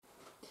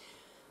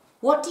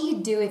What do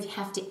you do if you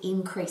have to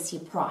increase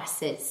your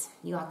prices?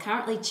 You are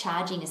currently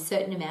charging a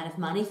certain amount of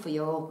money for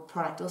your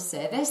product or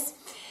service,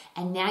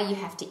 and now you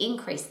have to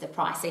increase the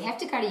price. So you have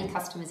to go to your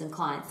customers and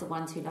clients, the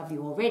ones who love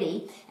you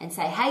already, and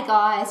say, hey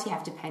guys, you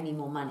have to pay me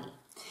more money.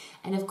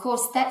 And of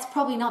course, that's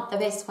probably not the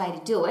best way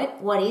to do it.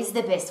 What is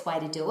the best way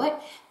to do it?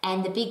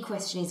 And the big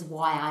question is,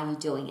 why are you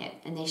doing it?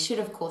 And there should,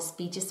 of course,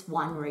 be just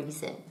one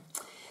reason.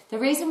 The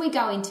reason we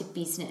go into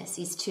business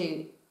is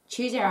to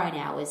choose our own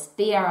hours,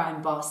 be our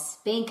own boss,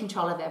 be in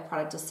control of our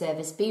product or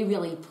service, be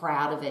really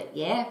proud of it,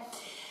 yeah?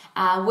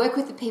 Work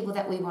with the people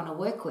that we want to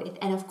work with,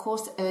 and of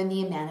course earn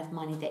the amount of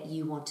money that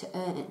you want to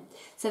earn.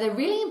 So the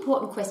really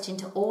important question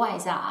to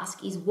always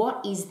ask is,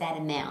 what is that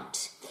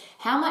amount?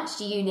 How much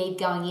do you need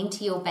going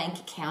into your bank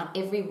account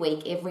every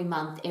week, every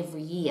month,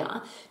 every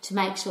year to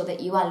make sure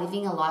that you are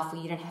living a life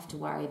where you don't have to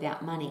worry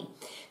about money?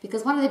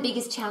 Because one of the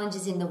biggest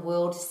challenges in the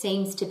world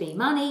seems to be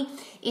money.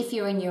 If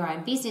you're in your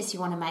own business, you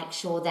want to make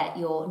sure that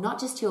not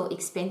just your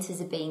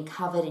expenses are being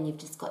covered and you've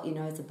just got your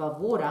nose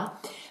above water,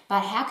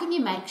 but how can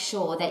you make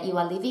sure that you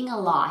are living a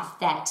life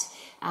that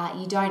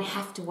you don't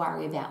have to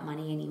worry about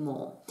money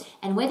anymore?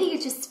 And whether you're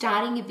just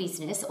starting a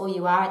business or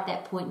you are at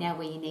that point now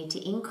where you need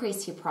to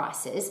increase your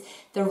prices,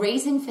 the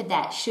reason for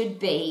that should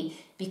be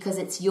because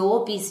it's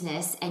your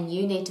business and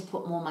you need to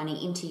put more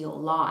money into your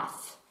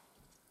life.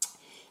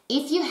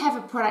 If you have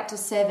a product or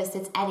service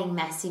that's adding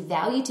massive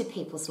value to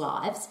people's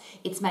lives,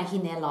 it's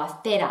making their life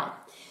better.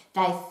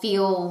 They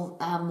feel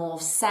more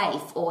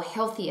safe or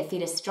healthier,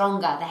 fitter,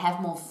 stronger. They have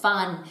more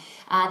fun.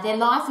 Their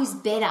life is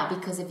better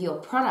because of your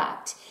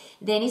product.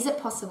 Then is it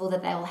possible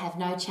that they will have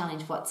no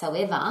challenge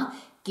whatsoever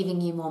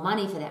giving you more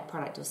money for that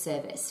product or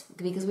service?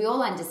 Because we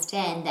all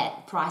understand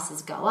that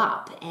prices go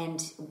up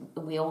and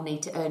we all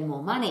need to earn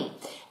more money.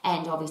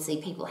 And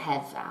obviously people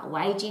have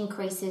wage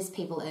increases,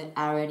 people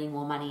are earning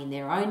more money in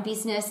their own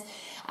business.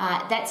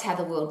 That's how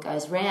the world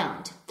goes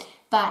round.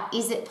 But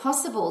is it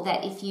possible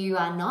that if you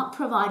are not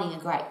providing a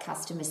great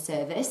customer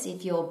service,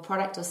 if your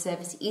product or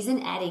service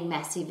isn't adding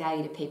massive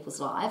value to people's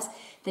lives,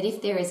 that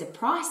if there is a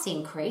price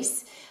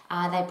increase,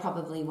 they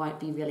probably won't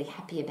be really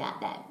happy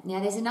about that. Now,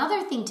 there's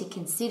another thing to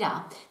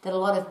consider that a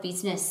lot of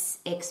business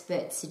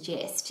experts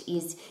suggest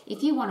is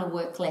if you want to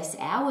work less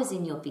hours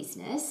in your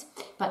business,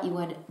 but you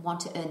want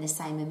to earn the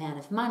same amount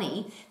of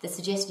money, the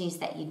suggestion is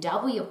that you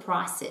double your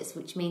prices,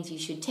 which means you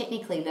should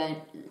technically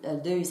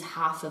lose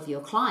half of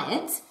your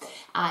clients.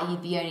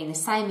 You'd be earning the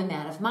same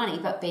amount of money,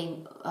 but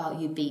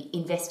you'd be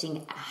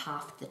investing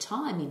half the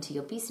time into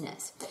your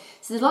business.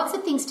 So there's lots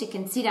of things to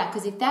consider,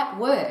 because if that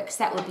works,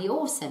 that would be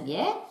awesome,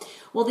 yeah?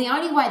 Well, the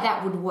only way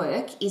that would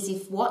work is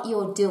if what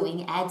you're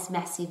doing adds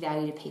massive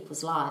value to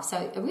people's lives.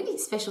 So a really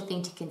special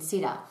thing to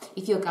consider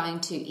if you're going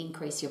to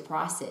increase your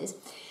prices.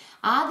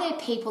 Are there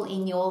people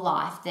in your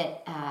life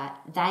that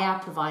they are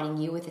providing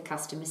you with a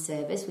customer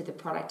service, with a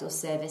product or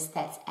service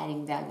that's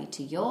adding value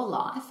to your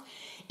life?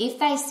 If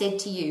they said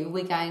to you,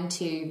 we're going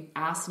to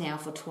ask now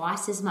for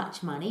twice as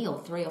much money,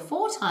 or 3 or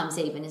 4 times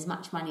even as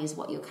much money as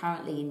what you're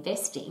currently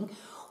investing,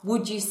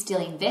 would you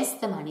still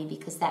invest the money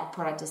because that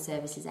product or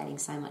service is adding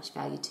so much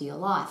value to your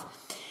life?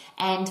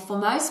 And for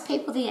most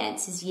people, the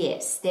answer is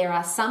yes. There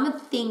are some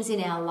things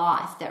in our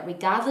life that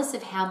regardless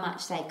of how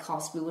much they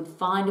cost, we would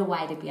find a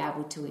way to be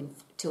able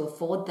to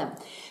afford them,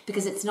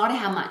 because it's not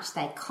how much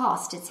they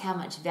cost, it's how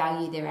much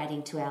value they're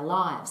adding to our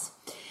lives.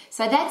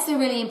 So that's the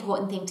really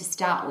important thing to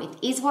start with.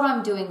 Is what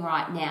I'm doing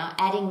right now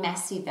adding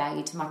massive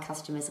value to my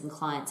customers and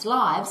clients'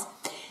 lives?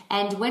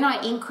 And when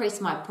I increase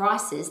my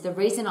prices, the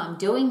reason I'm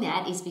doing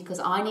that is because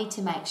I need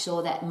to make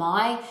sure that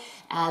my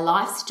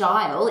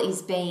lifestyle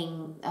is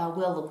being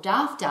well looked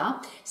after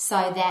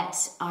so that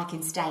I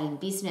can stay in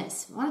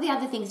business. One of the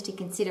other things to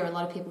consider, a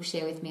lot of people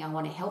share with me, I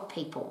want to help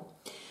people.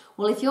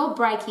 Well, if you're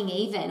breaking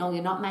even or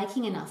you're not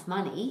making enough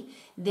money,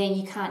 then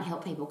you can't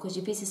help people because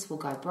your business will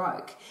go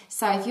broke.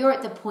 So if you're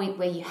at the point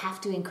where you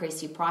have to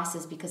increase your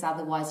prices because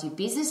otherwise your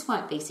business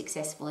won't be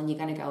successful and you're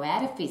going to go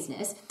out of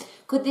business,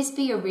 could this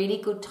be a really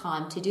good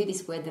time to do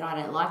this word that I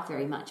don't like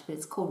very much, but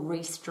it's called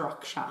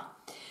restructure?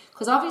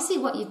 Because obviously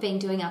what you've been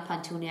doing up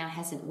until now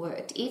hasn't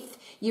worked. If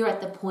you're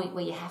at the point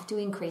where you have to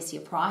increase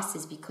your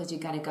prices because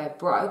you're going to go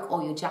broke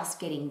or you're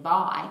just getting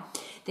by,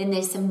 then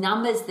there's some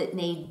numbers that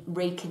need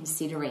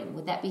reconsidering.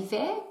 Would that be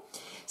fair?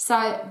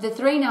 So the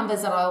 3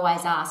 numbers that I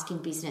always ask in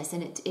business,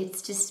 and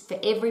it's just for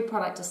every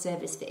product or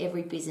service, for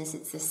every business,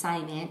 it's the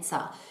same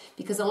answer.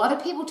 Because a lot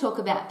of people talk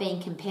about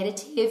being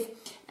competitive.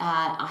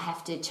 I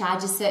have to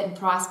charge a certain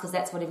price because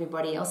that's what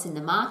everybody else in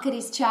the market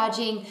is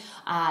charging.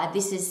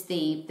 This is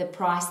the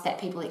price that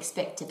people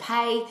expect to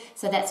pay,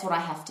 so that's what I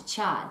have to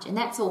charge. And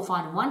that's all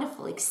fine and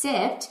wonderful,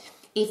 except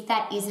if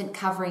that isn't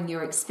covering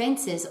your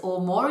expenses, or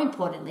more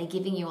importantly,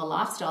 giving you a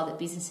lifestyle that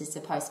business is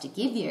supposed to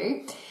give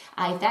you.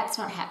 If that's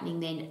not happening,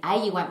 then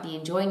A, you won't be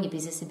enjoying your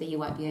business, and B, you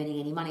won't be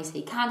earning any money, so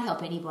you can't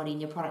help anybody,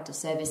 and your product or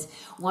service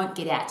won't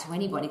get out to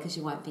anybody because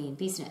you won't be in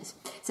business.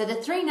 So the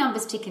 3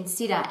 numbers to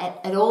consider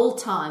at all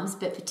times,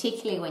 but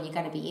particularly when you're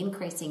going to be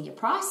increasing your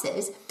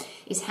prices,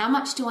 is how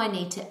much do I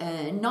need to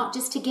earn, not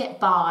just to get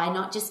by,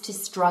 not just to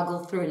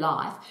struggle through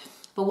life,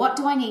 but what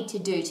do I need to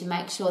do to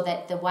make sure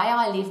that the way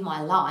I live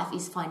my life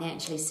is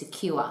financially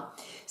secure?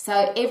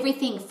 So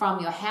everything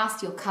from your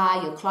house, your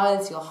car, your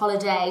clothes, your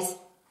holidays,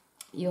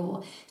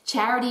 your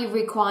charity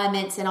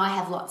requirements, and I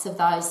have lots of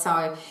those.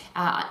 So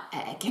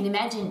can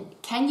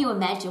you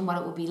imagine what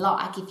it would be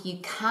like if you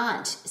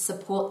can't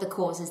support the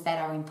causes that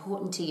are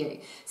important to you?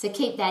 So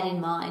keep that in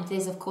mind.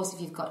 There's, of course,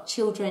 if you've got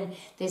children,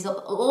 there's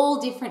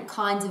all different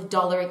kinds of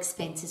dollar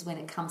expenses when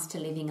it comes to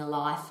living a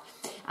life,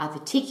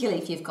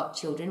 particularly if you've got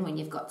children, when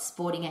you've got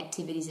sporting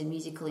activities and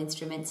musical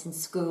instruments and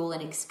school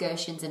and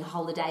excursions and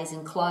holidays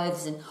and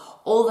clothes and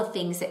all the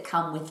things that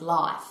come with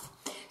life.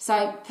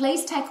 So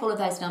please take all of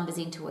those numbers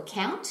into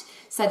account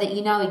so that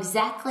you know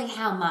exactly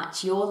how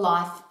much your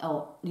life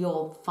or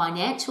your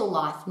financial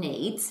life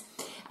needs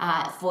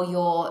for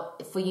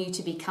you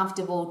to be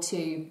comfortable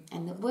to,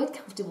 and the word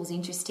comfortable is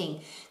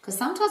interesting because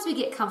sometimes we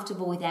get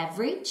comfortable with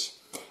average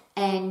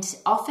and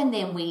often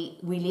then we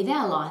live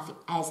our life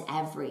as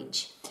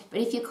average. But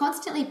if you're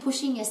constantly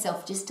pushing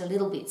yourself just a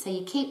little bit, so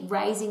you keep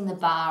raising the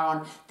bar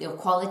on the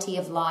quality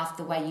of life,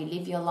 the way you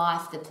live your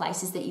life, the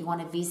places that you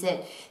want to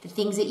visit, the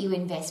things that you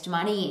invest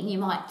money in, you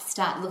might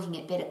start looking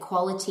at better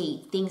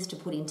quality things to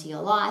put into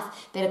your life,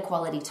 better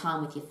quality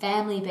time with your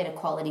family, better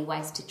quality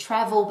ways to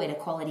travel, better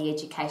quality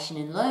education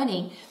and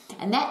learning.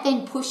 And that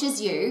then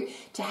pushes you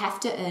to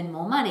have to earn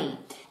more money.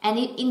 And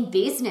in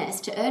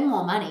business, to earn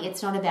more money,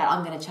 it's not about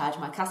I'm going to charge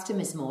my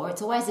customers more.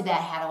 It's always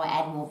about how do I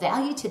add more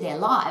value to their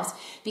lives,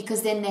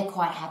 because then they're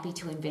quite happy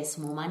to invest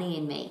more money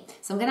in me.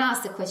 So I'm going to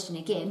ask the question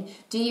again,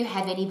 do you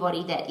have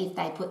anybody that if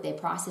they put their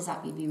prices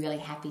up, you'd be really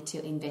happy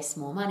to invest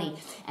more money?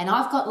 And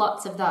I've got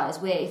lots of those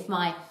where if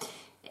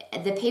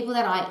the people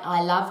that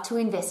I love to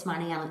invest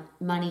money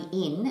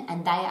in,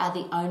 and they are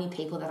the only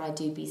people that I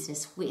do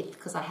business with,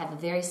 because I have a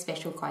very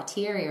special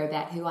criteria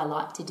about who I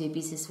like to do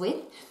business with.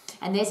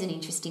 And there's an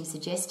interesting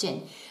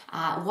suggestion.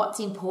 What's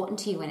important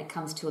to you when it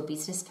comes to a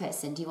business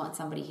person? Do you want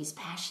somebody who's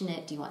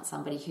passionate? Do you want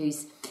somebody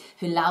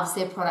who loves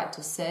their product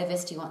or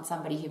service? Do you want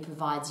somebody who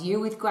provides you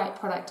with great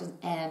product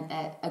and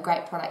a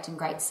great product and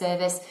great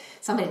service?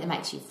 Somebody that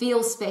makes you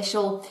feel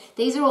special?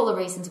 These are all the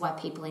reasons why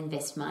people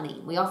invest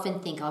money. We often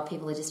think,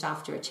 people are just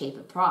after a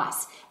cheaper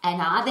price. And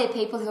are there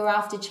people who are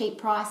after cheap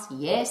price?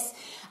 Yes.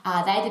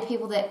 Are they the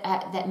people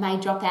that may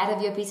drop out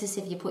of your business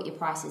if you put your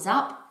prices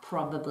up?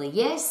 Probably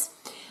yes.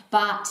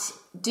 But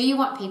do you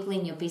want people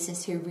in your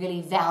business who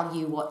really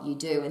value what you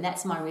do? And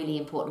that's my really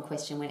important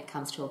question when it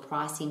comes to a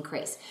price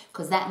increase,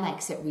 because that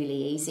makes it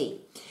really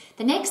easy.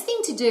 The next thing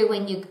to do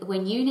when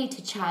you need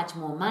to charge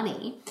more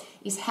money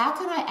is how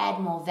can I add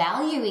more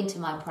value into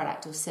my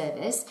product or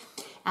service?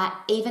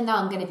 Even though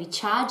I'm going to be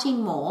charging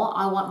more,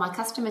 I want my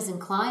customers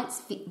and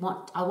clients,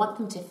 I want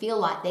them to feel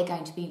like they're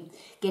going to be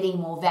getting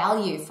more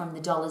value from the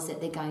dollars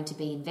that they're going to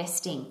be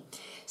investing.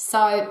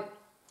 So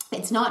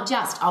it's not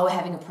just, we're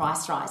having a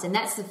price rise. And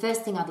that's the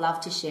first thing I'd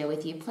love to share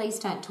with you. Please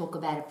don't talk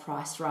about a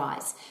price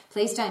rise.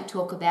 Please don't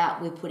talk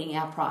about we're putting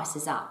our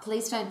prices up.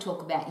 Please don't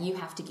talk about you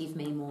have to give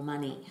me more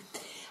money.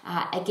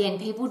 Again,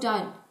 people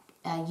don't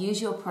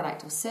use your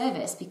product or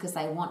service because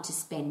they want to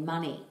spend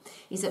money.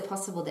 Is it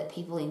possible that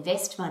people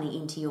invest money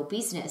into your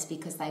business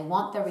because they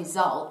want the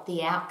result,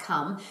 the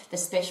outcome, the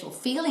special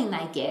feeling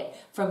they get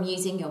from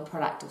using your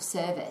product or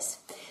service?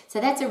 So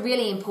that's a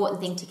really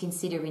important thing to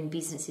consider in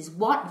business, is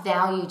what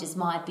value does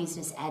my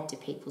business add to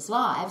people's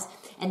lives?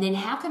 And then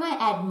how can I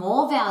add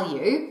more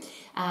value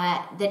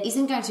that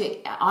isn't going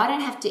to, I don't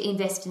have to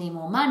invest any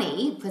more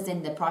money because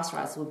then the price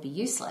rise would be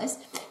useless,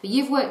 but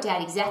you've worked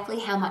out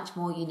exactly how much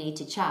more you need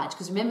to charge.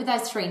 Because remember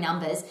those three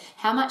numbers,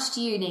 how much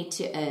do you need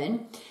to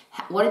earn?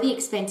 What are the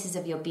expenses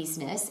of your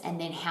business? And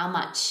then how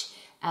much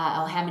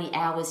or how many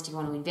hours do you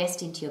want to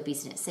invest into your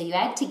business? So you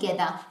add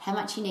together how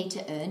much you need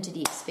to earn to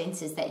the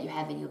expenses that you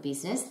have in your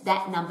business.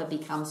 That number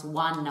becomes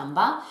one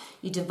number.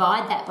 You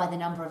divide that by the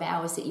number of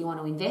hours that you want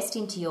to invest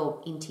into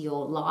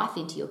your life,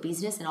 into your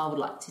business, and I would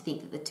like to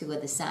think that the two are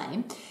the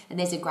same. And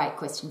there's a great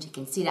question to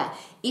consider.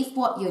 If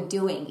what you're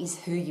doing is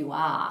who you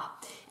are,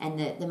 and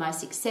the most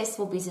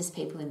successful business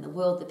people in the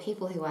world, the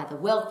people who are the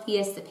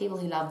wealthiest, the people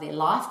who love their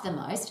life the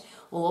most,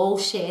 will all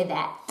share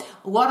that.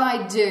 What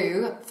I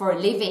do for a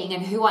living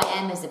and who I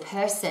am as a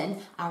person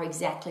are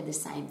exactly the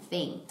same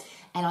thing.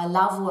 And I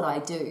love what I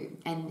do.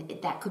 And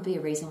that could be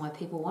a reason why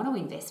people want to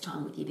invest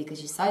time with you, because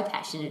you're so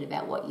passionate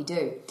about what you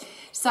do.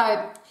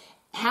 So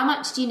how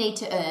much do you need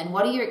to earn?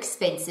 What are your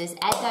expenses?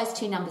 Add those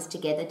two numbers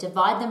together,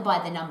 divide them by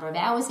the number of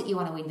hours that you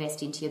want to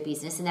invest into your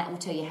business, and that will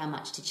tell you how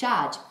much to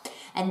charge.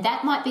 And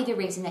that might be the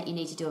reason that you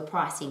need to do a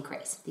price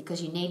increase,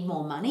 because you need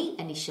more money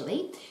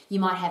initially. You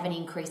might have an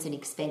increase in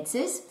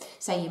expenses.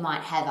 So you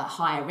might have a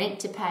higher rent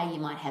to pay. You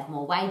might have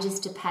more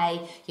wages to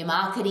pay. Your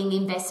marketing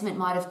investment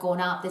might have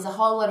gone up. There's a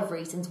whole lot of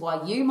reasons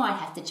why you might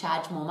have to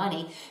charge more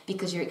money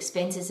because your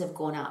expenses have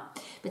gone up.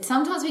 But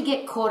sometimes we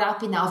get caught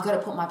up in, I've got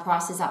to put my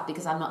prices up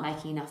because I'm not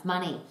making enough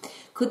money.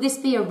 Could this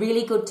be a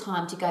really good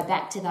time to go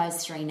back to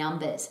those three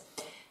numbers?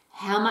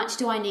 How much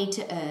do I need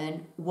to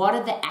earn? What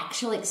are the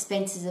actual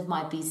expenses of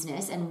my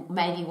business, and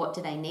maybe what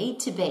do they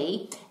need to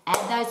be?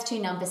 Add those two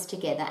numbers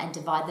together and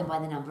divide them by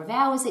the number of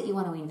hours that you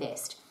want to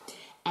invest.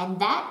 And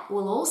that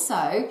will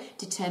also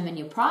determine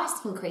your price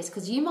increase,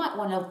 because you might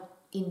want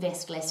to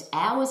invest less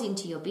hours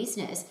into your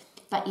business,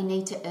 but you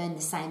need to earn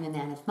the same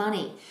amount of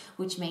money,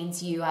 which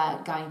means you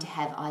are going to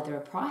have either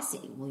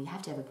you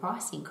have to have a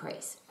price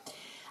increase.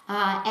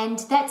 And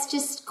that's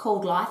just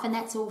called life, and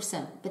that's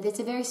awesome. But there's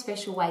a very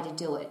special way to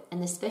do it.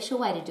 And the special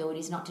way to do it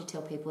is not to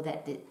tell people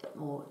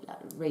or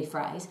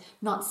rephrase,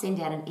 not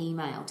send out an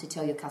email to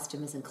tell your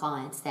customers and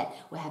clients that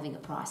we're having a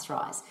price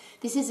rise.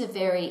 This is a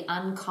very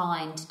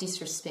unkind,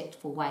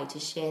 disrespectful way to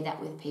share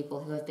that with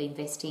people who have been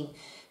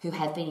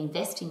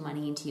investing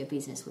money into your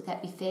business. Would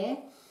that be fair?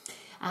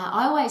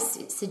 I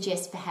always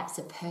suggest perhaps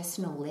a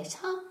personal letter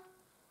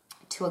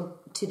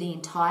to the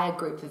entire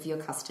group of your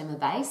customer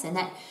base, and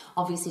that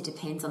obviously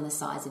depends on the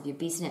size of your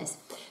business.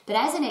 But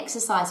as an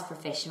exercise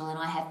professional, and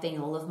I have been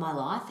all of my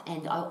life,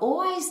 and I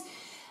always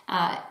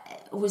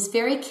was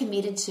very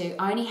committed to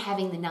only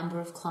having the number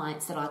of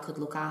clients that I could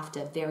look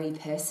after very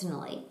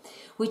personally,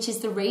 which is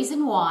the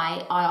reason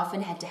why I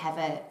often had to have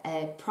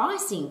a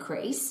price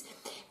increase,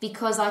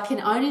 because I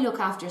can only look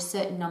after a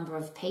certain number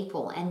of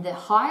people. And the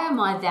higher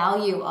my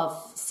value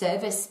of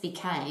service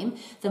became,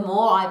 the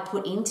more I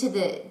put into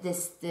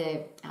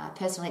the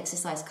personal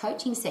exercise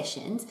coaching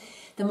sessions,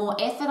 the more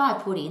effort I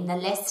put in, the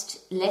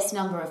least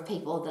number of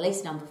people, or the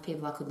least number of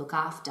people I could look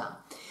after.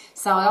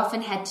 So I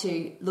often had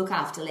to look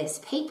after less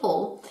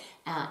people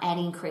and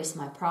increase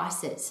my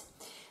prices.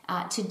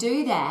 To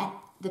do that,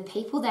 the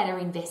people that are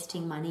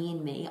investing money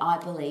in me, I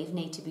believe,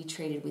 need to be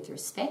treated with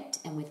respect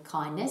and with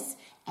kindness,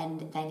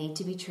 and they need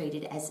to be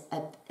treated as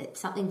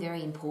something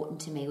very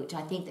important to me, which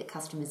I think that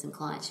customers and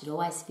clients should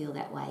always feel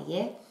that way,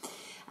 yeah?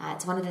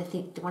 It's one of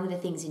the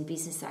things in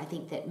business that I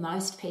think that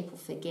most people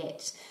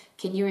forget.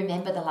 Can you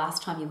remember the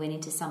last time you went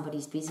into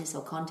somebody's business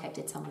or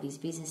contacted somebody's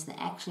business that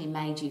actually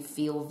made you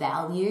feel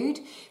valued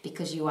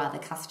because you are the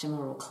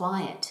customer or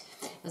client?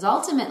 Because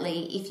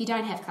ultimately, if you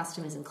don't have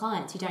customers and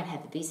clients, you don't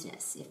have a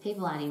business. If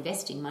people aren't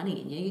investing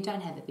money in you, you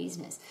don't have a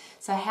business.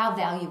 So how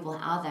valuable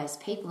are those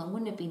people? And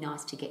wouldn't it be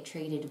nice to get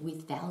treated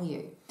with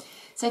value?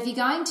 So if you're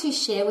going to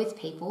share with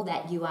people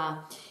that you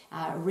are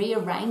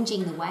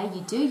rearranging the way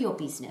you do your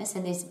business,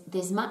 and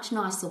there's much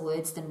nicer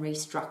words than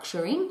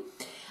restructuring.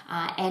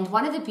 And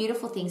one of the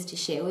beautiful things to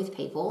share with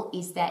people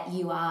is that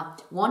you are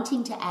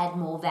wanting to add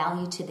more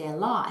value to their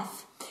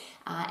life,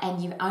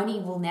 and you only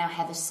will now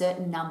have a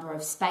certain number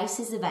of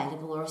spaces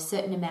available or a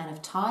certain amount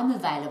of time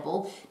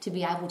available to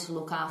be able to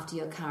look after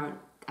your current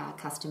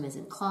customers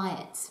and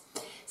clients.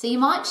 So you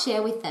might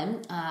share with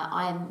them,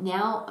 I am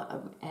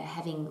now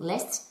having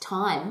less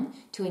time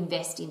to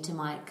invest into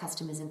my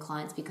customers and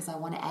clients because I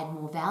want to add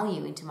more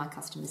value into my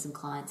customers and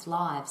clients'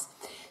 lives.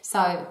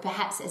 So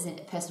perhaps as a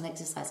personal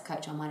exercise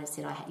coach, I might have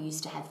said I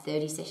used to have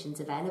 30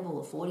 sessions available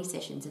or 40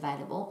 sessions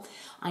available.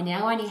 I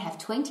now only have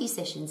 20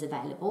 sessions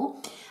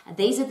available.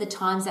 These are the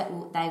times that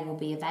they will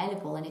be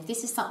available. And if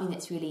this is something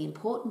that's really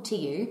important to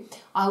you,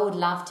 I would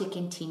love to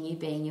continue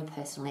being your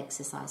personal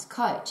exercise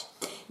coach.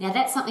 Now,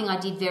 that's something I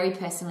did very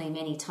personally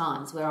many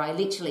times, where I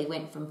literally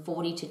went from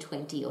 40 to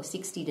 20 or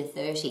 60 to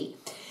 30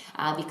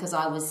 because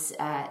I was,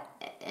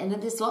 and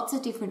there's lots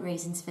of different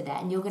reasons for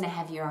that, and you're going to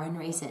have your own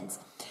reasons.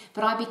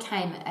 But I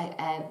became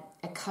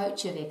a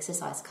coach of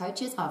exercise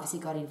coaches. I obviously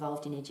got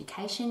involved in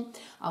education.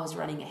 I was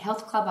running a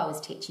health club. I was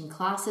teaching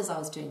classes. I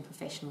was doing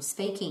professional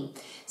speaking.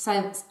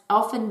 So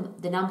often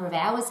the number of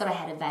hours that I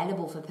had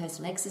available for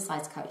personal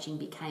exercise coaching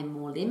became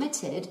more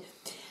limited.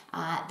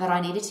 But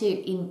I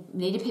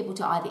needed people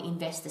to either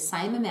invest the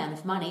same amount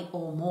of money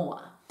or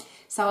more.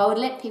 So I would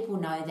let people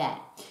know that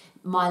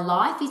my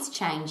life is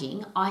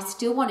changing. I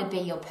still want to be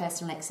your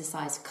personal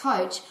exercise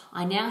coach.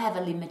 I now have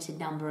a limited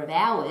number of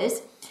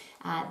hours.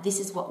 This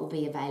is what will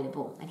be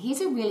available. And here's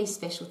a really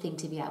special thing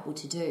to be able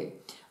to do.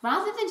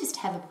 Rather than just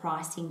have a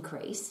price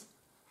increase,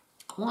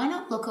 why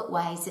not look at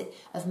ways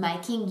of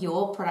making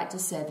your product or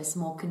service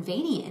more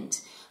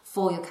convenient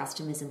for your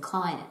customers and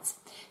clients?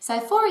 So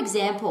for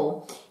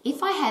example,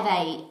 if I have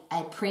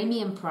a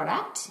premium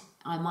product,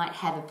 I might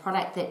have a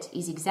product that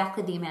is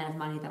exactly the amount of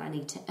money that I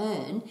need to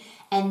earn,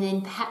 and then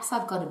perhaps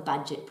I've got a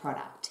budget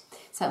product.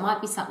 So it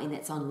might be something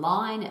that's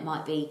online, it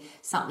might be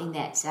something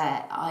that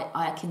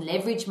I can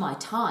leverage my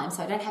time,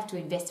 so I don't have to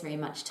invest very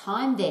much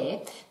time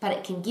there, but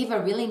it can give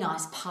a really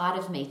nice part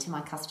of me to my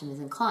customers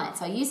and clients.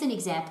 So I use an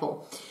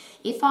example.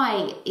 If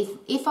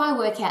I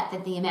work out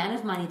that the amount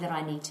of money that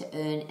I need to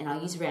earn, and I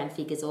use round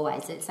figures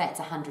always, let's say it's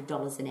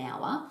 $100 an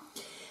hour,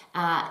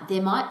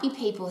 there might be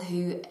people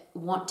who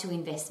want to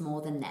invest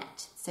more than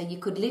that. So you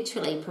could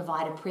literally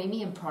provide a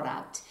premium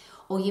product,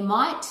 or you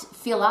might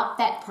fill up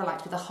that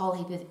product with a whole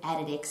heap of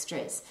added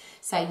extras.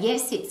 So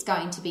yes, it's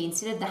going to be,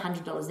 instead of the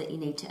 $100 that you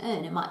need to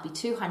earn, it might be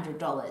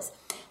 $200.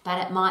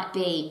 But it might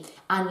be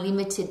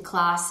unlimited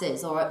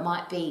classes, or it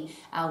might be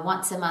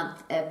once a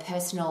month a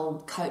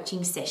personal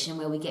coaching session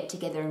where we get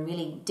together and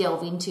really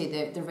delve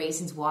into the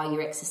reasons why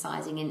you're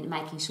exercising and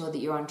making sure that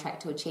you're on track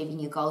to achieving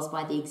your goals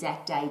by the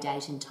exact day,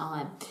 date and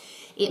time.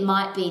 It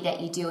might be that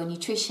you do a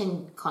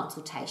nutrition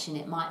consultation.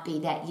 It might be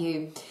that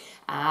you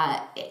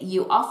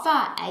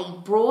offer a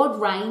broad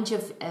range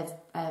of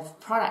of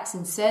products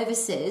and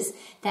services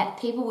that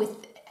people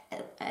with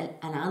an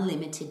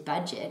unlimited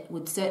budget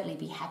would certainly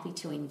be happy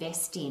to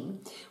invest in,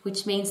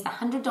 which means the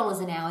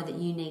 $100 an hour that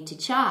you need to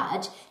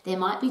charge, there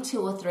might be 2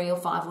 or 3 or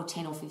 5 or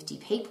 10 or 50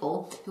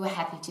 people who are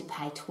happy to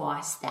pay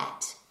twice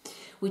that,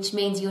 which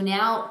means you're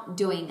now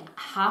doing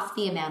half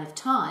the amount of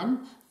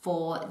time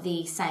for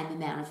the same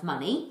amount of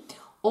money.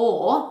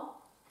 Or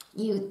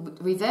you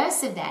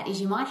reverse of that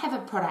is you might have a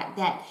product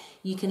that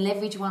you can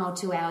leverage 1 or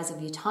 2 hours of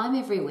your time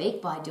every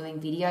week by doing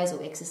videos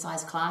or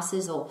exercise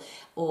classes or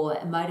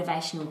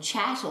motivational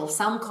chat or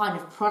some kind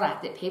of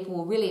product that people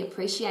will really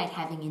appreciate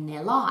having in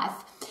their life.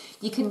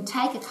 You can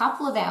take a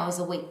couple of hours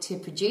a week to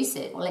produce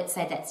it, or let's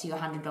say that's your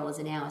 $100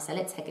 an hour. So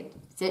let's say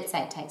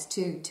it takes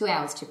two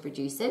hours to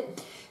produce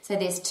it. So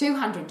there's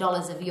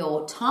 $200 of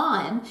your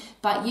time,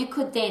 but you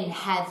could then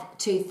have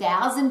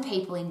 2,000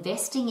 people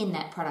investing in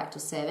that product or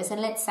service.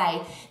 And let's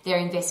say they're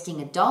investing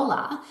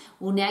 $1.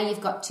 Well, now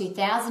you've got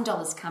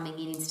 $2,000 coming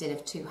in instead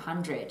of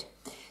 $200.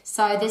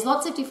 So there's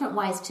lots of different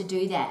ways to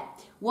do that.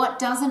 What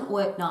doesn't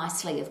work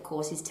nicely, of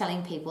course, is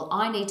telling people,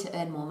 I need to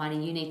earn more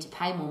money, you need to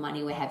pay more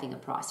money, we're having a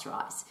price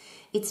rise.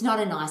 It's not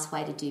a nice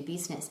way to do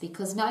business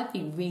because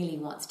nobody really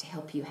wants to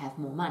help you have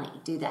more money,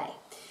 do they?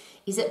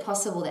 Is it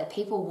possible that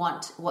people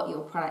want what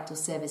your product or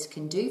service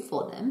can do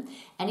for them?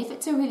 And if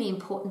it's a really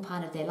important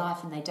part of their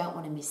life and they don't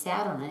want to miss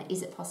out on it,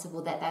 is it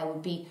possible that they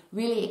would be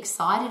really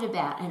excited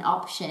about an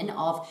option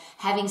of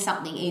having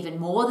something even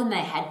more than they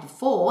had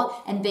before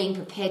and being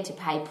prepared to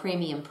pay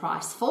premium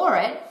price for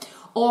it?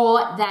 Or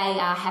they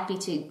are happy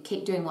to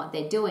keep doing what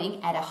they're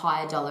doing at a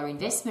higher dollar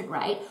investment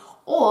rate,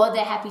 or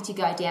they're happy to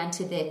go down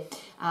to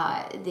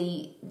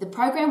the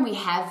program we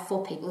have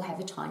for people who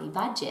have a tiny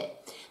budget,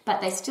 but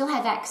they still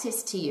have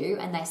access to you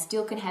and they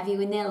still can have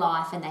you in their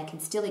life and they can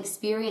still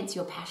experience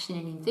your passion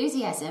and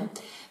enthusiasm,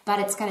 but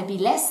it's going to be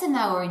less than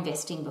they were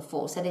investing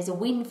before. So there's a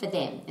win for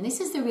them. And this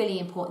is the really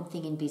important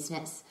thing in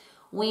business.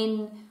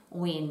 Win,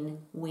 win,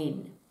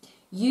 win.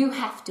 You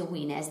have to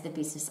win as the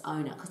business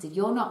owner, because if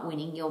you're not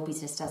winning, your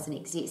business doesn't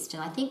exist.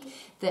 And I think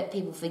that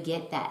people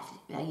forget that.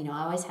 I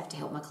always have to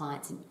help my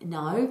clients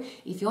know,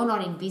 if you're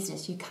not in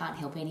business, you can't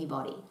help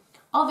anybody.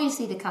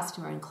 Obviously, the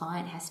customer and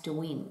client has to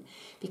win,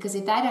 because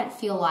if they don't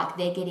feel like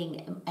they're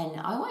getting,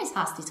 and I always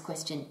ask this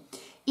question,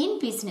 in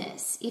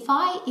business, if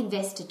I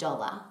invest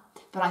 $1,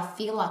 but I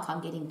feel like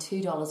I'm getting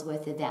 $2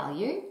 worth of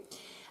value,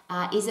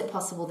 is it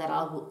possible that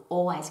I will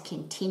always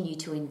continue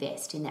to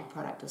invest in that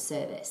product or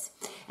service?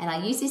 And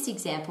I use this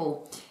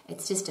example,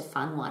 it's just a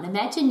fun one.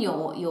 Imagine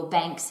your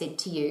bank said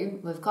to you,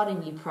 we've got a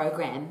new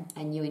program,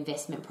 a new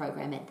investment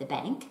program at the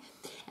bank.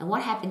 And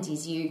what happens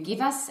is you give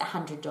us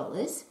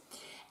 $100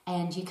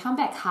 and you come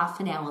back half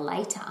an hour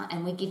later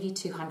and we give you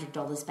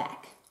 $200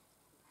 back.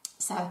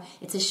 So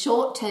it's a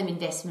short-term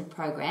investment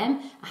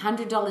program,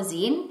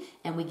 $100 in,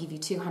 and we give you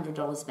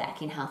 $200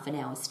 back in half an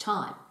hour's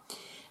time.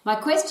 My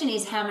question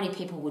is how many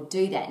people would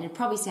do that? And it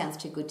probably sounds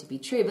too good to be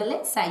true, but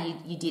let's say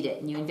you did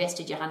it and you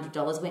invested your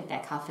 $100, went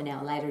back half an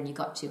hour later and you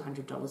got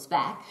 $200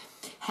 back.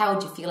 How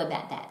would you feel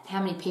about that? How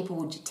many people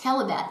would you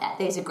tell about that?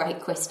 There's a great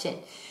question.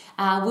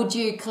 Would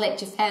you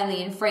collect your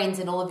family and friends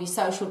and all of your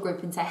social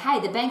group and say,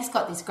 hey, the bank's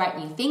got this great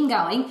new thing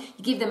going.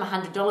 You give them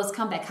 $100,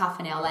 come back half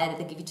an hour later,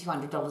 they give you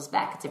 $200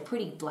 back. It's a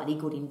pretty bloody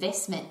good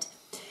investment.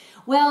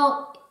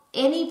 Well,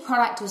 any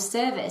product or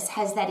service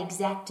has that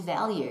exact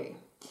value.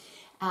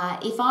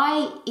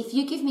 If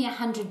you give me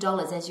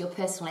 $100 as your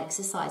personal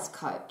exercise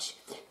coach,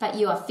 but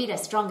you are fitter,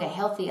 stronger,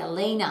 healthier,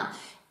 leaner,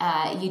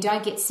 you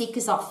don't get sick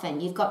as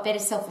often, you've got better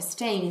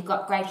self-esteem, you've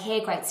got great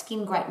hair, great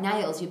skin, great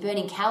nails, you're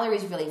burning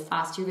calories really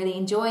fast, you're really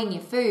enjoying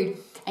your food,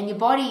 and your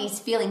body is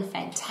feeling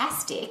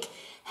fantastic,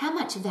 how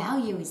much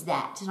value is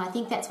that? And I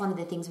think that's one of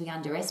the things we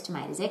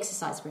underestimate as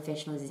exercise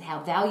professionals, is how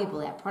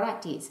valuable our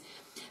product is.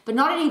 But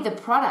not only the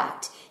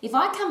product, if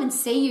I come and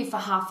see you for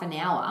half an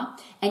hour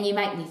and you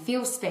make me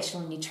feel special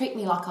and you treat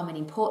me like I'm an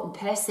important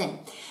person,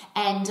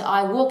 and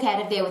I walk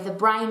out of there with a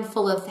brain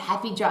full of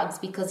happy drugs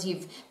because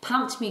you've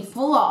pumped me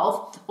full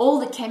of all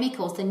the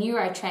chemicals, the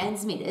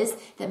neurotransmitters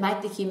that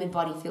make the human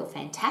body feel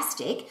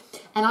fantastic,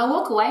 and I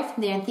walk away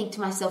from there and think to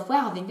myself,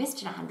 wow, I've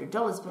invested $100,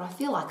 but I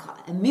feel like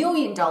 $1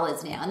 million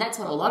now. And that's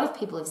what a lot of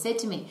people have said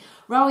to me.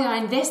 Rowie, I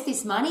invest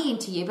this money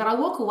into you, but I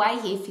walk away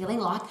here feeling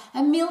like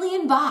 $1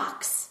 million.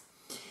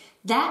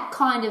 That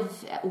kind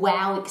of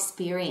wow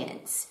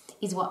experience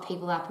is what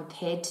people are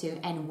prepared to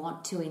and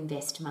want to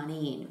invest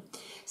money in.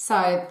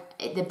 So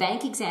the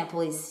bank example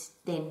is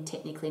then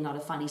technically not a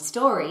funny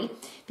story,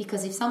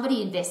 because if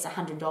somebody invests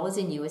 $100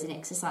 in you as an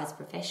exercise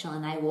professional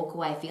and they walk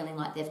away feeling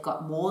like they've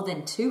got more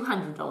than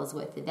 $200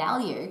 worth of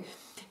value,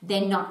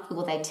 then not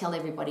will they tell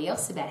everybody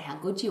else about how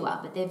good you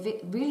are, but they're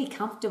really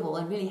comfortable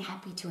and really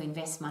happy to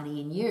invest money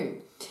in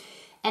you.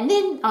 And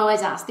then I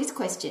always ask this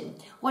question,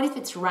 what if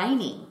it's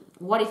raining?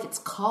 What if it's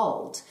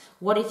cold?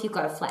 What if you've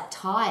got a flat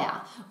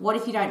tire? What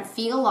if you don't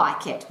feel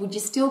like it? Would you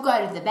still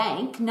go to the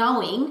bank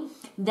knowing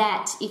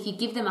that if you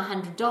give them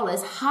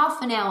 $100,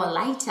 half an hour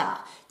later,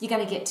 you're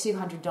going to get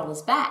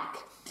 $200 back?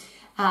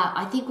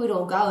 I think we'd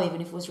all go,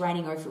 even if it was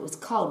raining or if it was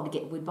cold,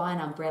 we'd buy an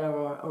umbrella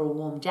or a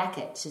warm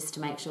jacket just to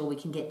make sure we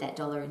can get that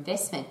dollar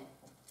investment.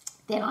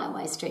 Then I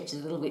always stretch it a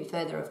little bit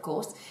further, of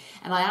course,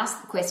 and I ask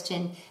the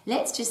question,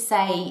 let's just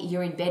say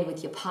you're in bed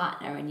with your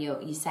partner and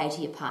you say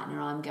to your partner,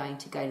 I'm going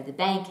to go to the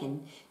bank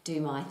and do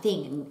my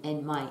thing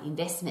and my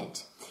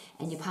investment.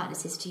 And your partner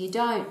says to you,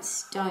 don't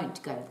go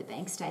to the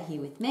bank, stay here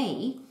with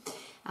me.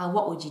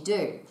 What would you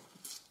do?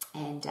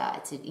 And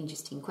it's an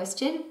interesting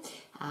question.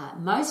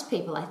 Most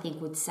people, I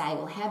think, would say,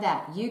 well, how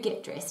about you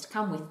get dressed,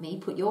 come with me,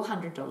 put your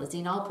 $100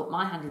 in, I'll put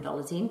my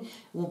 $100 in.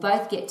 We'll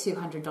both get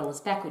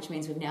 $200 back, which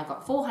means we've now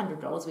got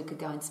 $400. We could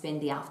go and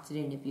spend the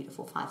afternoon in a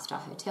beautiful 5-star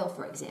hotel,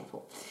 for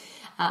example.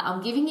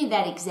 I'm giving you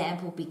that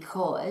example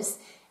because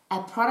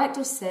a product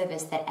or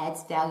service that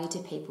adds value to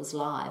people's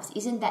lives,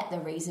 isn't that the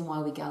reason why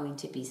we go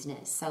into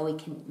business? So we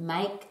can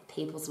make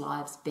people's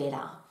lives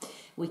better.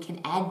 We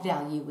can add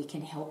value, we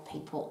can help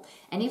people.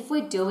 And if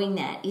we're doing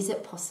that, is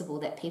it possible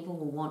that people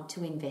will want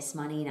to invest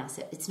money in us?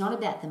 It's not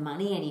about the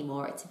money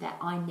anymore. It's about,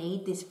 I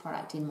need this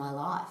product in my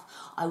life.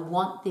 I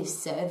want this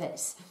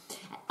service.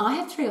 I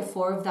have 3 or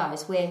 4 of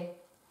those where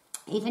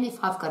even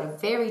if I've got a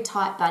very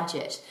tight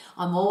budget,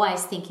 I'm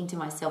always thinking to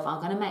myself, I'm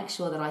going to make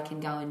sure that I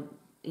can go and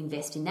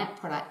invest in that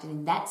product and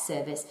in that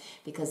service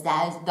because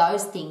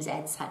those things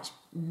add such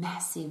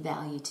massive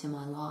value to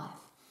my life.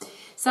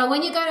 So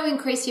when you're going to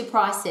increase your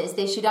prices,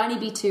 there should only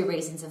be 2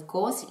 reasons, of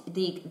course.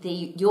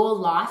 Your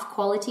life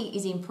quality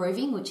is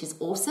improving, which is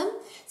awesome.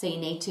 So you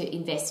need to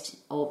invest,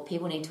 or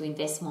people need to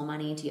invest more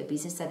money into your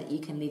business so that you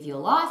can live your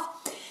life.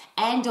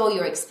 And or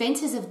your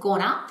expenses have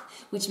gone up,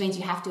 which means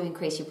you have to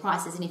increase your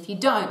prices. And if you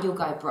don't, you'll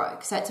go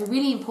broke. So it's a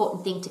really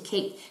important thing to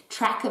keep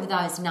track of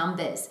those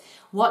numbers.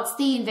 What's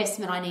the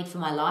investment I need for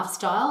my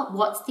lifestyle?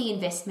 What's the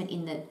investment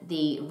in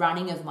the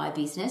running of my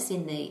business,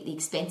 in the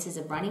expenses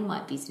of running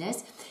my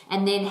business?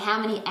 And then how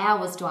many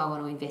hours do I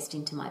want to invest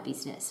into my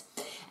business?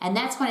 And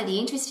that's one of the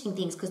interesting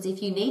things, because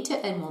if you need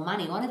to earn more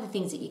money, one of the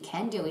things that you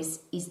can do is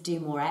do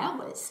more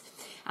hours.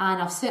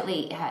 And I've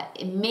certainly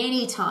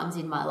many times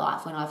in my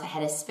life when I've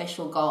had a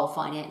special goal,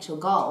 financial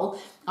goal,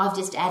 I've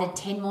just added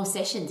 10 more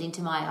sessions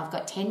I've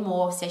got 10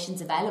 more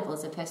sessions available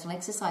as a personal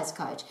exercise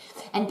coach.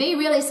 And be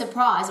really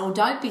surprised, or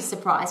don't be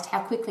surprised, how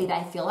quickly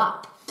they fill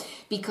up.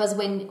 Because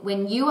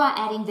when you are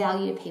adding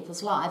value to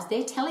people's lives,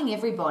 they're telling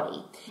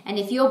everybody. And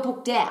if you're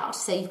booked out,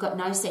 so you've got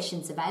no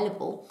sessions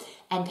available,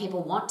 and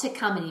people want to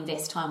come and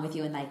invest time with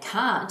you and they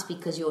can't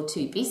because you're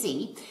too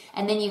busy,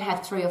 and then you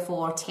have 3 or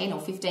 4 or 10 or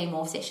 15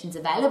 more sessions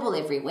available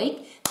every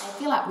week, they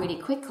fill up really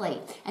quickly.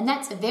 And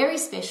that's a very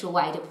special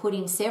way to put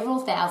in several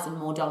thousand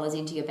more dollars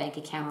into your bank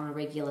account on a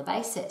regular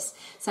basis.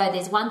 So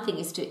there's one thing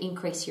is to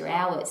increase your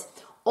hours,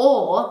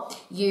 or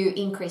you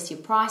increase your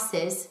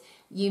prices.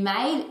 You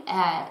may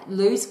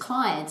lose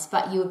clients,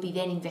 but you would be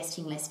then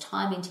investing less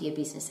time into your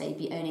business. So you'd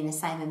be earning the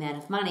same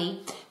amount of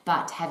money,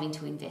 but having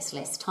to invest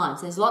less time.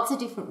 So there's lots of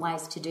different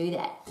ways to do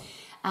that.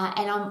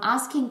 And I'm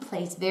asking,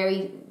 please,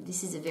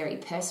 this is a very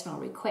personal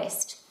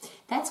request.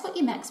 That's what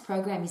your Max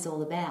program is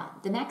all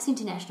about. The Max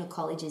International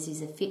Colleges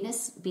is a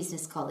fitness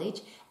business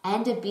college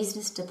and a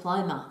business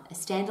diploma, a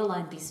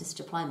standalone business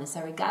diploma.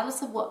 So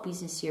regardless of what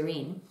business you're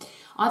in,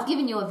 I've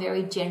given you a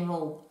very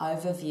general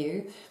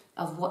overview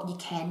of what you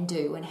can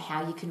do and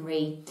how you can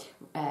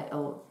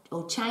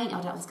change.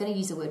 I was going to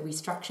use the word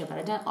restructure, but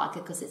I don't like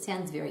it because it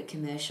sounds very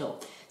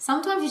commercial.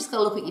 Sometimes you just got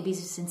to look at your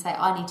business and say,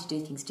 I need to do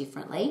things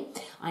differently.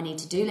 I need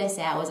to do less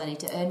hours. I need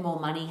to earn more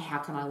money. How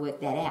can I work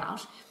that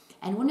out?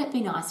 And wouldn't it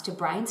be nice to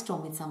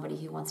brainstorm with somebody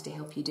who wants to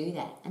help you do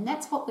that? And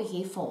that's what we're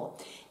here for.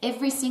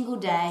 Every single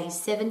day,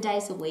 7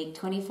 days a week,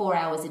 24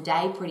 hours a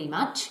day pretty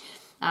much,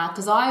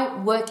 because I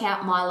work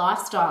out my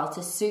lifestyle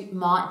to suit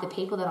the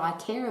people that I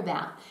care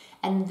about.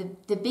 And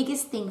the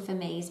biggest thing for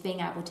me is being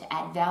able to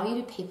add value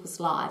to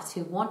people's lives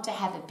who want to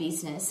have a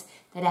business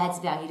that adds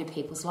value to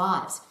people's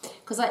lives.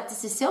 Because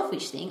it's a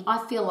selfish thing.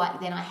 I feel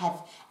like then I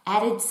have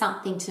added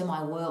something to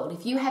my world.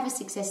 If you have a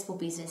successful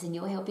business and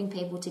you're helping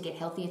people to get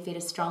healthier,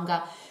 fitter,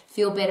 stronger,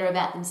 feel better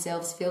about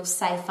themselves, feel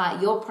safer,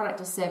 your product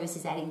or service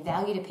is adding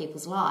value to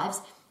people's lives,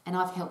 and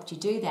I've helped you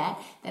do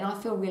that, then I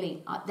feel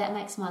that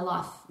makes my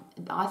life,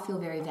 I feel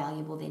very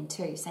valuable then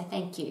too. So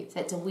thank you.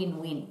 So it's a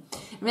win-win.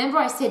 Remember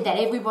I said that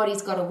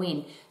everybody's got to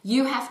win.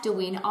 You have to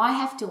win, I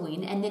have to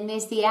win, and then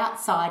there's the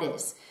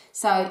outsiders.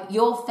 So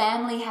your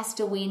family has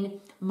to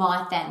win,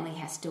 my family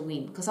has to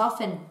win. Because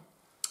often,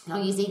 and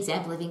I'll use the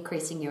example of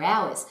increasing your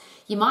hours.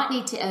 You might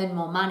need to earn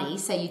more money,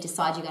 so you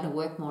decide you're going to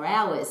work more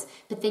hours,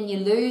 but then you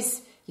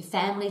lose your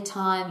family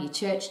time, your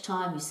church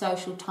time, your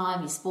social time,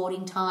 your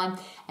sporting time,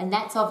 and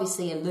that's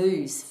obviously a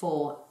lose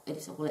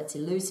it's a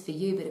lose for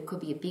you, but it could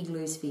be a big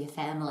lose for your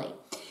family.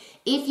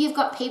 If you've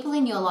got people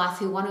in your life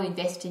who want to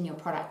invest in your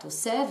product or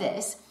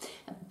service,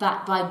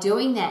 but by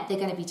doing that, they're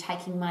going to be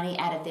taking money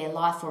out of their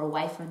life or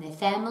away from their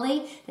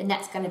family, then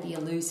that's going to be a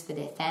lose for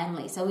their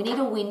family. So we need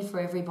a win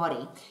for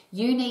everybody.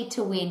 You need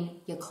to win,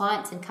 your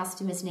clients and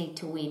customers need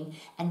to win,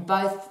 and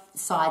both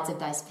sides of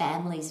those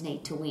families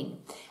need to win.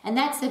 And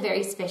that's the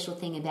very special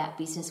thing about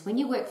business. When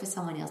you work for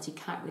someone else, you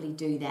can't really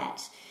do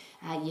that.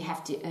 You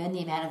have to earn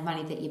the amount of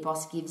money that your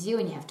boss gives you,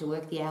 and you have to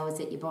work the hours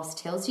that your boss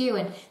tells you,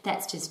 and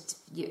that's just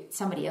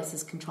somebody else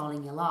is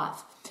controlling your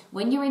life.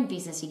 When you're in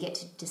business, you get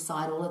to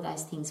decide all of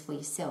those things for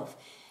yourself.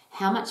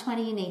 How much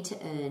money you need to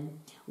earn,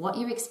 what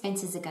your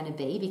expenses are going to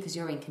be, because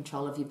you're in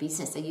control of your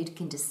business, so you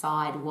can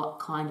decide what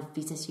kind of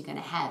business you're going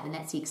to have. And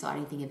that's the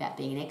exciting thing about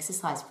being an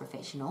exercise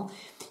professional.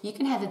 You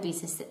can have a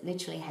business that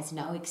literally has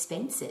no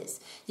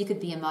expenses. You could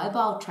be a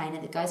mobile trainer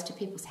that goes to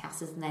people's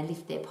houses and they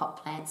lift their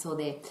pot plants or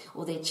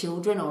their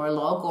children or a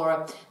log or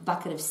a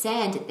bucket of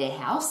sand at their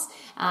house,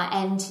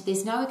 and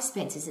there's no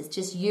expenses. It's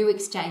just you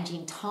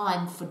exchanging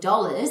time for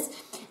dollars.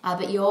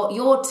 But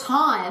your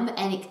time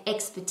and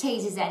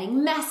expertise is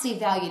adding massive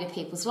value to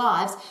people's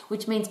lives,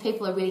 which means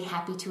people are really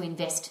happy to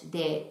invest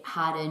their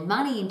hard-earned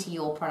money into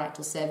your product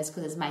or service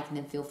because it's making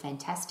them feel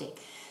fantastic.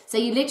 So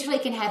you literally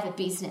can have a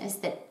business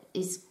that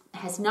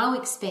has no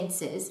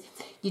expenses.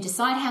 You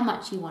decide how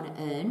much you want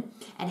to earn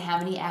and how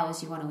many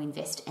hours you want to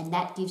invest, and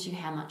that gives you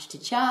how much to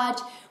charge,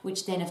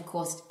 which then, of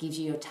course, gives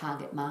you your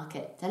target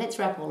market. So let's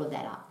wrap all of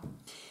that up.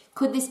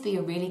 Could this be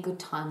a really good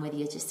time, whether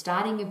you're just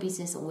starting your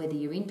business or whether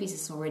you're in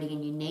business already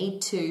and you need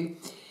to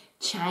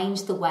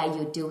change the way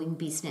you're doing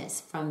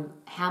business, from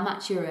how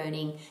much you're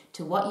earning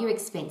to what your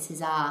expenses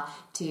are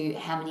to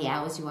how many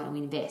hours you want to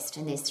invest?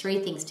 And there's 3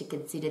 things to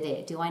consider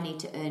there. Do I need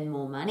to earn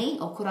more money,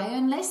 or could I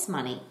earn less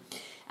money?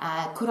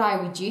 Could I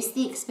reduce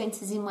the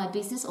expenses in my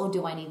business, or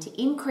do I need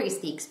to increase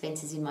the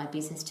expenses in my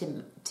business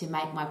to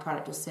make my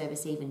product or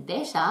service even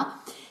better?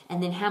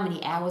 And then how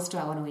many hours do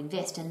I want to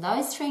invest? And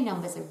those 3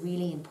 numbers are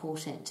really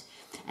important.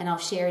 And I'll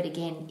share it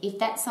again. If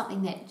that's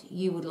something that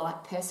you would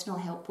like personal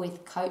help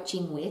with,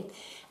 coaching with,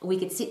 we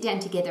could sit down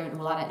together, and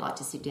well, I don't like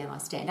to sit down, I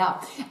stand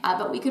up,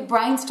 but we could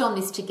brainstorm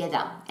this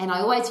together. And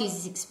I always use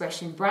this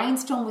expression,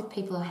 brainstorm with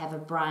people who have a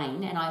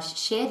brain. And I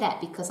share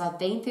that because I've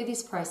been through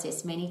this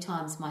process many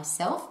times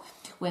myself.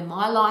 When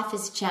my life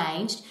has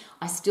changed,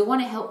 I still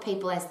want to help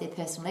people as their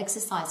personal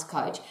exercise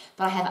coach,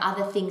 but I have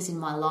other things in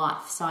my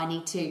life. So I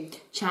need to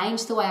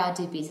change the way I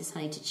do business.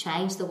 I need to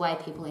change the way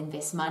people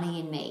invest money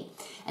in me.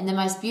 And the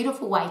most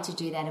beautiful way to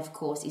do that, of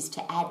course, is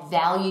to add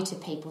value to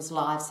people's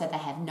lives so they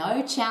have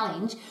no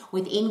challenge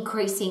with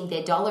increasing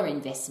their dollar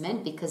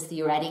investment, because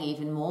you're adding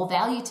even more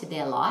value to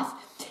their life.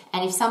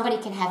 And if somebody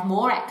can have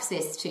more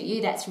access to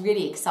you, that's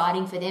really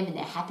exciting for them and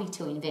they're happy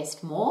to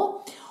invest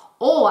more.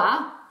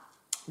 Or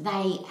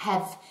they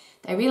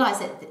realize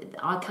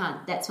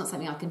that that's not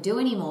something I can do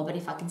anymore, but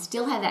if I can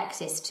still have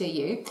access to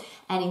you,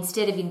 and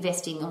instead of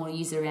investing, I want to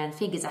use around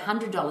figures,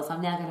 $100,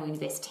 I'm now going to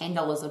invest $10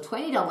 or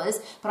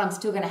 $20, but I'm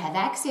still going to have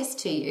access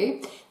to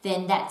you,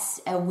 then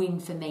that's a win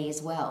for me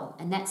as well.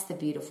 And that's the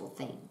beautiful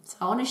thing. So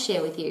I want to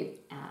share with you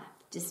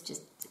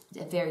just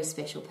a very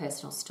special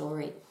personal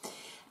story.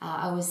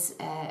 I was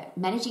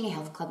managing a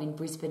health club in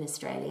Brisbane,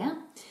 Australia.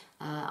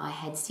 I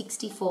had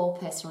 64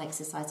 personal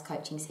exercise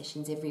coaching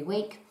sessions every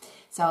week.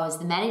 So I was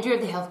the manager of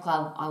the health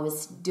club. I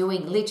was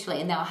doing literally,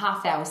 and they were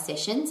half-hour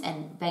sessions,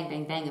 and bang,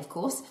 bang, bang, of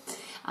course.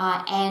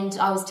 And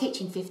I was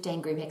teaching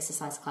 15 group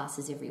exercise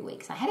classes every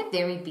week. So I had a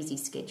very busy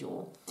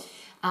schedule.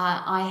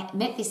 I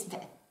met this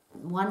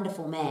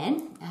wonderful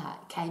man,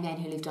 K-man,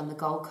 who lived on the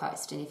Gold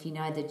Coast. And if you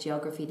know the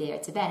geography there,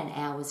 it's about an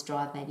hour's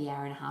drive, maybe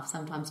hour and a half,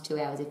 sometimes 2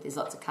 hours if there's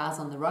lots of cars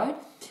on the road.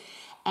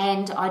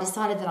 And I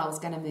decided that I was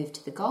going to move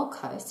to the Gold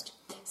Coast.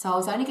 So I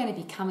was only going to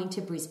be coming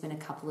to Brisbane a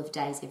couple of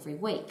days every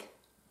week.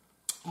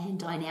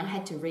 And I now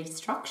had to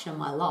restructure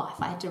my life.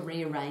 I had to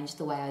rearrange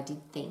the way I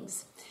did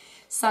things.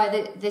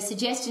 So the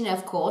suggestion,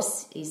 of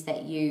course, is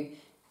that you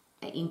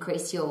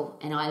increase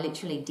and I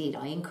literally did.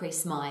 I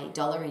increased my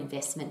dollar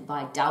investment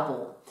by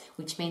double,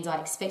 which means I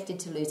expected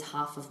to lose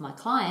half of my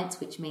clients,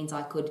 which means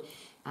I could,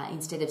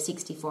 instead of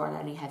 64, I'd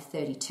only have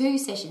 32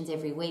 sessions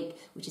every week,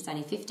 which is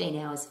only 15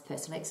 hours of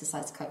personal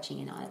exercise coaching,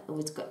 and it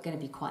was going to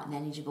be quite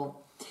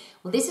manageable.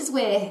 Well, this is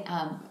where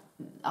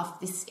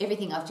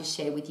everything I've just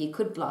shared with you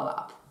could blow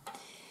up.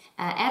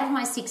 Out of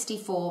my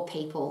 64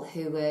 people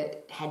who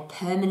had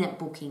permanent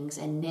bookings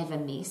and never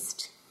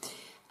missed,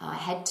 I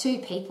had 2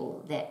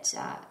 people that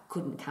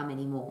couldn't come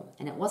anymore.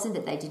 And it wasn't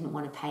that they didn't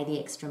want to pay the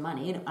extra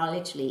money. I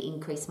literally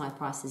increased my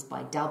prices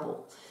by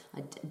double.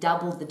 I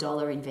doubled the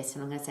dollar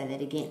investment. I'm going to say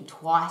that again,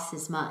 twice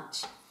as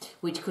much,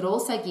 which could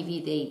also give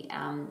you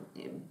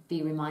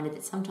be reminded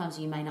that sometimes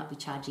you may not be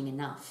charging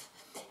enough.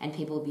 And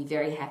people will be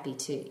very happy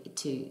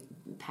to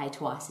pay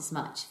twice as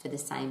much for the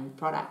same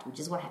product, which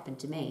is what happened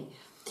to me.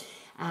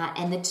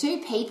 And the 2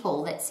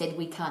 people that said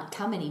we can't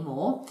come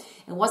anymore,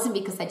 it wasn't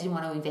because they didn't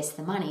want to invest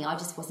the money. I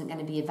just wasn't going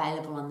to be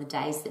available on the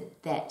days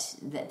that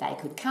they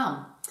could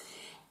come.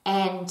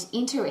 And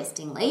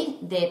interestingly,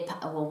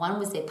 one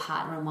was their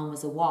partner and one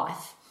was a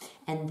wife.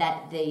 and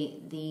that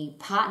the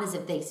partners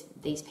of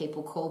these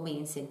people called me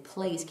and said,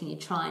 please, can you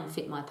try and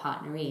fit my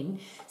partner in?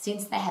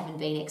 Since they haven't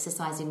been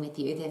exercising with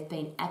you, they've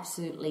been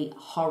absolutely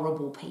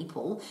horrible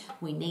people.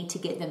 We need to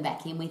get them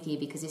back in with you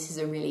because this is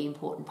a really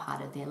important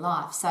part of their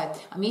life. So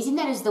I'm using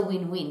that as the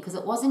win-win, because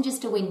it wasn't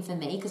just a win for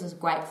me, because it was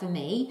great for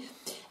me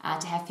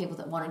to have people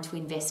that wanted to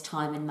invest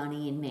time and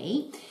money in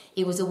me.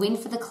 It was a win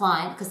for the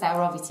client because they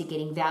were obviously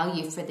getting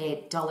value for their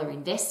dollar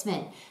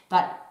investment.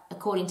 But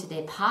according to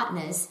their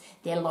partners,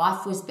 their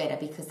life was better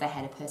because they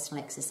had a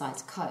personal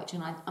exercise coach.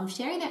 And I'm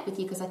sharing that with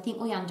you because I think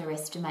we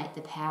underestimate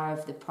the power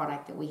of the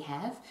product that we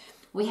have.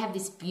 We have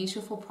this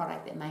beautiful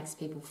product that makes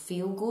people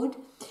feel good.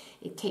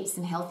 It keeps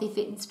them healthy,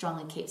 fit and strong,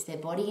 and keeps their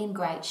body in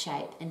great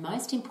shape. And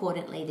most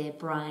importantly, their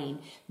brain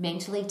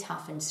mentally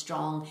tough and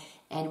strong.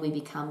 And we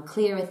become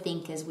clearer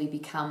thinkers. We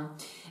become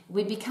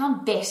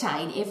better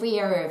in every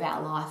area of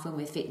our life when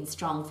we're fit and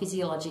strong,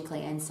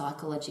 physiologically and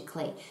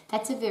psychologically.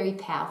 That's a very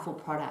powerful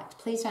product.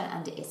 Please don't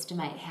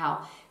underestimate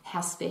how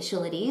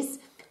special it is.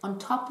 On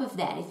top of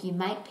that, if you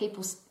make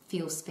people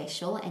feel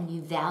special and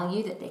you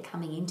value that they're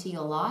coming into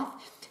your life,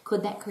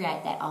 could that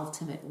create that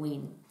ultimate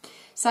win?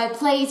 So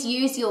please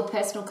use your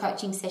personal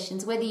coaching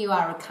sessions, whether you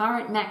are a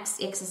current Max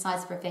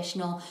exercise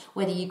professional,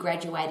 whether you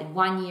graduated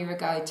 1 year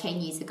ago,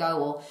 10 years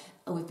ago,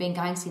 or we've been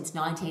going since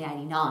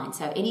 1989.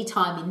 So any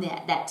time in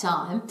that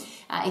time,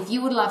 if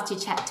you would love to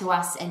chat to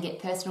us and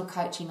get personal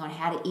coaching on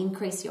how to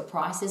increase your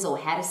prices or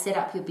how to set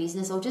up your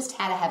business or just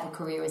how to have a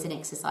career as an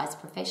exercise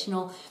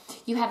professional,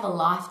 you have a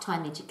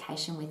lifetime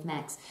education with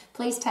Max.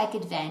 Please take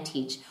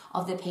advantage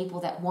of the people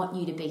that want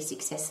you to be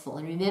successful.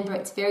 And remember,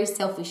 it's very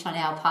selfish on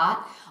our part.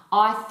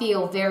 I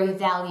feel very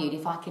valued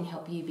if I can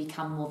help you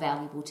become more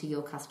valuable to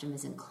your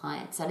customers and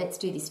clients. So let's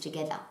do this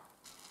together.